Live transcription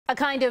A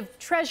kind of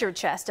treasure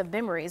chest of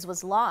memories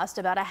was lost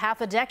about a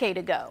half a decade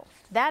ago.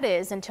 That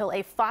is, until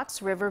a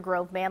Fox River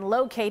Grove man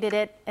located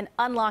it and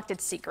unlocked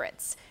its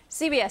secrets.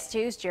 CBS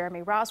 2's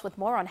Jeremy Ross with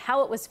more on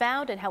how it was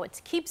found and how its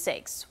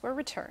keepsakes were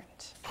returned.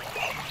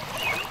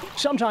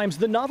 Sometimes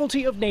the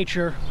novelty of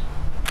nature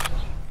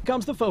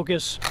becomes the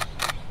focus.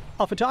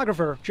 A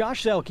photographer,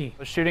 Josh Zelke. I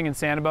was shooting in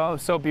Sanibel. It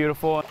was so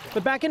beautiful.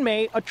 But back in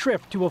May, a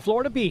trip to a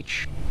Florida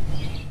beach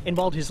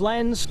involved his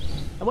lens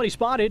and what he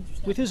spotted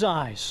with his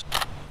eyes.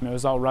 It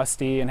was all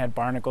rusty and had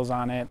barnacles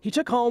on it. He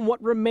took home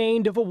what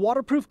remained of a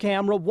waterproof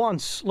camera,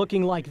 once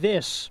looking like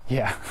this.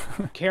 Yeah.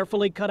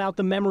 Carefully cut out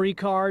the memory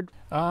card.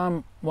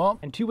 Well,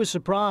 and to his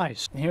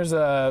surprise, here's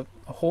a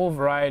whole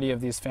variety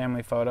of these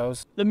family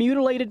photos. The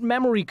mutilated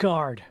memory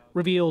card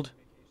revealed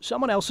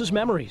someone else's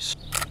memories.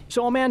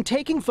 So a man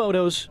taking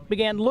photos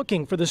began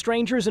looking for the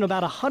strangers in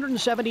about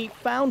 170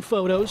 found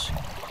photos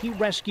he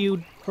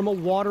rescued from a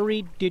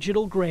watery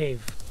digital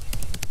grave.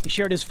 He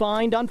shared his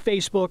find on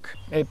Facebook.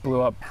 It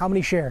blew up. How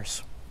many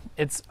shares?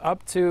 It's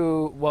up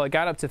to, well, it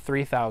got up to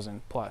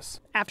 3,000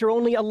 plus. After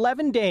only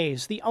 11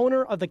 days, the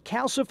owner of the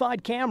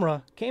calcified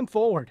camera came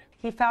forward.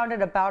 He found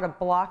it about a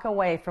block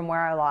away from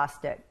where I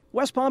lost it.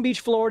 West Palm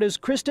Beach, Florida's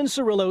Kristen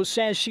Cirillo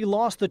says she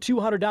lost the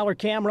 $200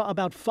 camera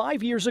about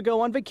 5 years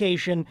ago on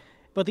vacation,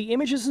 but the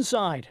images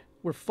inside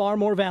were far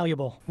more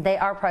valuable. They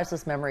are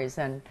priceless memories,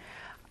 and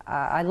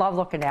I love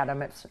looking at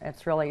them.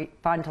 It's really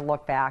fun to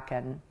look back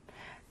and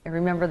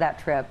remember that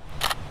trip.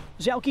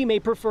 Zelke may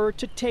prefer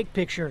to take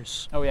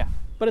pictures. Oh, yeah.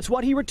 But it's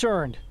what he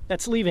returned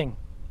that's leaving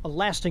a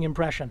lasting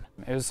impression.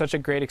 It was such a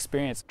great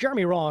experience.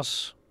 Jeremy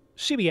Ross,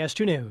 CBS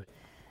 2 News.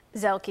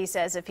 Zelke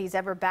says if he's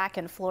ever back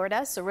in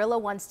Florida, Cirillo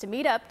wants to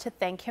meet up to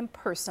thank him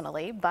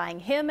personally,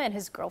 buying him and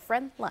his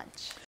girlfriend lunch.